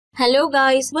Hello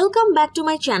guys, welcome back to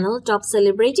my channel Top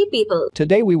Celebrity People.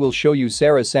 Today we will show you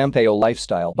Sara Sampaio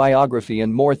lifestyle, biography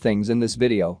and more things in this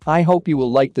video. I hope you will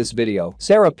like this video.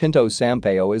 Sara Pinto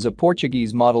Sampaio is a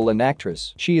Portuguese model and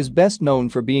actress. She is best known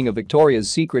for being a Victoria's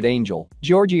Secret angel,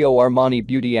 Giorgio Armani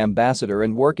beauty ambassador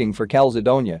and working for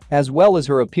Calzedonia, as well as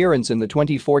her appearance in the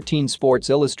 2014 Sports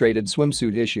Illustrated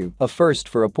Swimsuit Issue, a first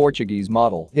for a Portuguese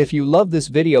model. If you love this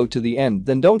video to the end,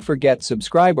 then don't forget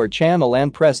subscribe our channel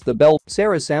and press the bell.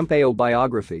 Sara Sampaio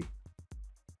biography.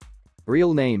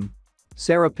 Real name: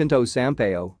 Sara Pinto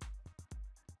Sampaio.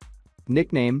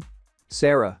 Nickname: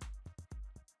 Sara.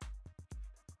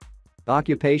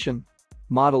 Occupation: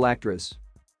 model actress.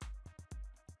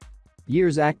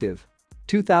 Years active: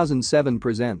 2007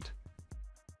 present.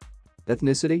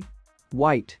 Ethnicity: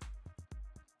 white.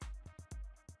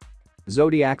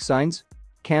 Zodiac signs: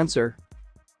 Cancer.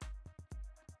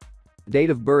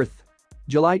 Date of birth: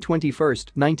 July 21,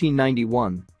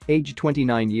 1991, age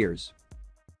 29 years.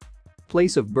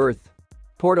 Place of birth: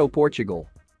 Porto, Portugal.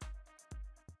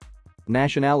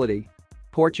 Nationality: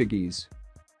 Portuguese.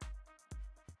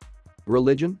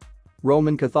 Religion: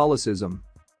 Roman Catholicism.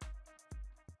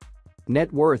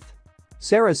 Net worth: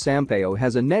 Sara Sampaio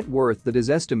has a net worth that is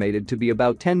estimated to be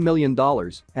about $10 million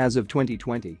as of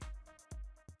 2020.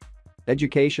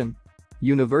 Education: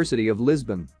 University of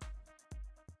Lisbon.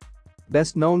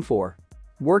 Best known for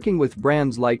working with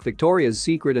brands like Victoria's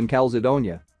Secret and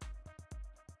Calzedonia.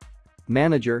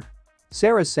 Manager: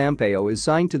 Sara Sampaio is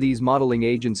signed to these modeling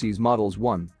agencies: Models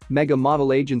 1, Mega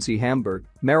Model Agency Hamburg,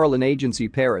 Marilyn Agency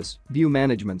Paris, View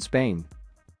Management Spain.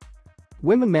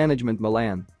 Women Management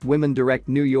Milan, Women Direct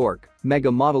New York,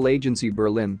 Mega Model Agency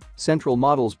Berlin, Central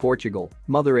Models Portugal,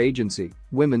 Mother Agency,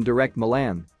 Women Direct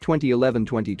Milan,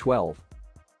 2011-2012.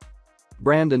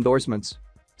 Brand endorsements: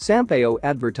 Sampaio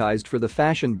advertised for the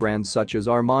fashion brands such as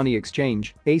Armani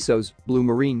Exchange, ASOS, Blue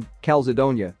Marine,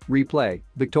 Calzedonia, Replay,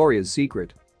 Victoria's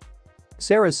Secret.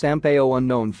 Sara Sampaio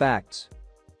unknown facts.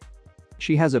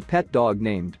 She has a pet dog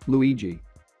named Luigi.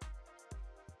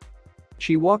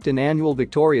 She walked an annual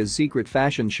Victoria's Secret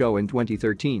fashion show in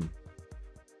 2013.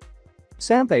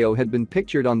 Sampaio had been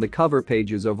pictured on the cover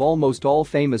pages of almost all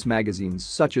famous magazines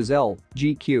such as Elle,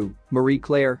 GQ, Marie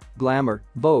Claire, Glamour,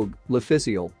 Vogue,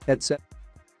 L'Officiel, etc.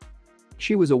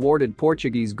 She was awarded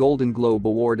Portuguese Golden Globe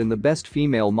Award in the Best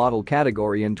Female Model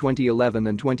category in 2011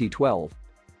 and 2012.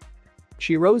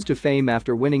 She rose to fame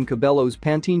after winning Cabello's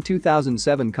Pantene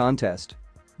 2007 contest.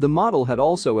 The model had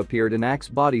also appeared in Axe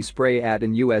body spray ad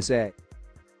in USA.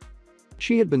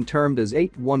 She had been termed as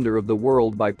 8th Wonder of the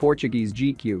World by Portuguese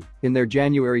GQ in their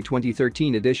January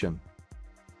 2013 edition.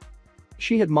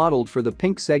 She had modeled for the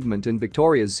pink segment in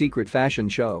Victoria's Secret fashion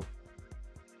show.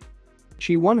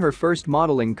 She won her first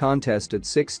modeling contest at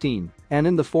 16, and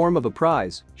in the form of a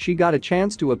prize, she got a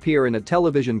chance to appear in a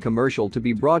television commercial to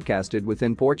be broadcasted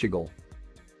within Portugal.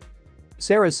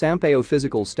 Sara Sampaio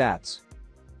physical stats.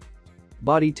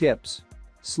 Body tips: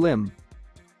 slim.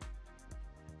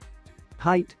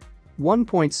 Height: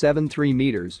 1.73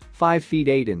 meters, 5 feet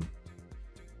 8 in.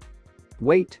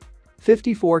 Weight: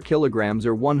 54 kilograms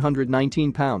or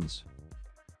 119 pounds.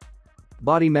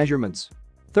 Body measurements: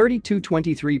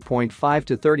 32-23.5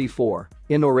 to 34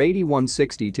 in or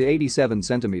 81-60 to 87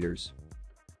 centimeters.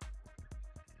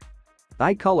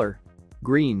 Eye color: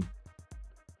 green.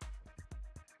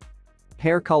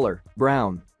 Hair color: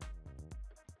 brown.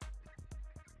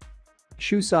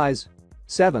 Shoe size: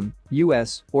 7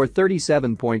 US or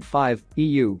 37.5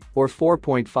 EU or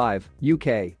 4.5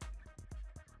 UK.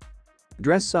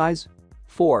 Dress size: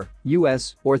 4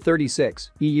 US or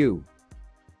 36 EU.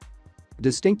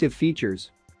 Distinctive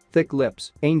features: thick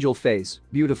lips, angel face,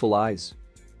 beautiful eyes.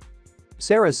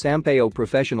 Sara Sampaio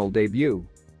professional debut.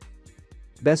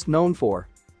 Best known for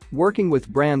working with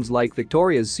brands like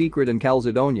Victoria's Secret and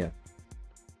Calzedonia.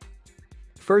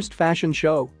 First fashion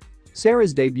show.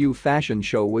 Sara's debut fashion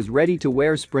show was Ready to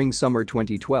Wear Spring-Summer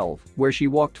 2012, where she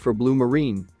walked for Blue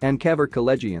Marine and Kever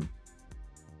Collegian.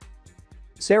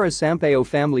 Sara Sampaio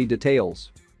family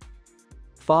details.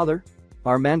 Father: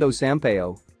 Armando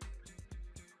Sampaio.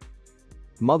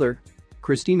 Mother: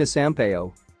 Cristina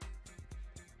Sampaio.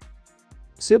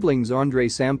 Siblings: Andre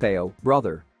Sampaio,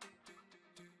 brother.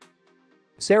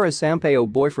 Sara Sampaio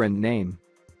boyfriend name: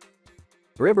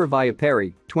 River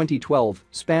Vallaperi, 2012,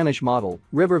 Spanish model.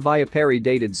 River Vallaperi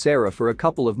dated Sara for a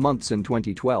couple of months in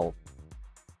 2012.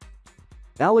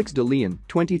 Alex de Leon,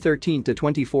 2013 to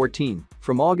 2014.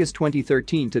 From August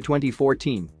 2013 to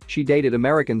 2014, she dated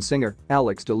American singer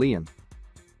Alex de Leon.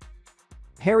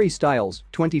 Harry Styles,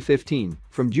 2015.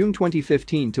 From June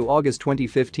 2015 to August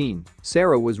 2015,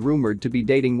 Sara was rumored to be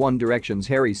dating One Direction's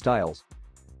Harry Styles.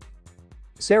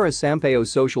 Sara Sampaio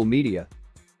social media.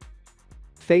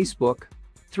 Facebook.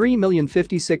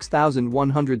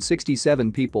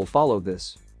 3,056,167 people follow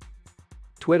this.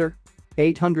 Twitter.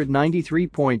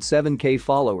 893.7k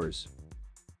followers.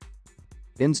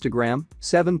 Instagram.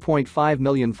 7.5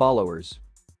 million followers.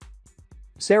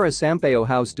 Sara Sampaio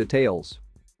house details.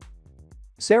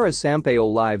 Sara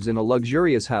Sampaio lives in a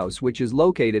luxurious house which is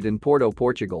located in Porto,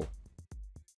 Portugal.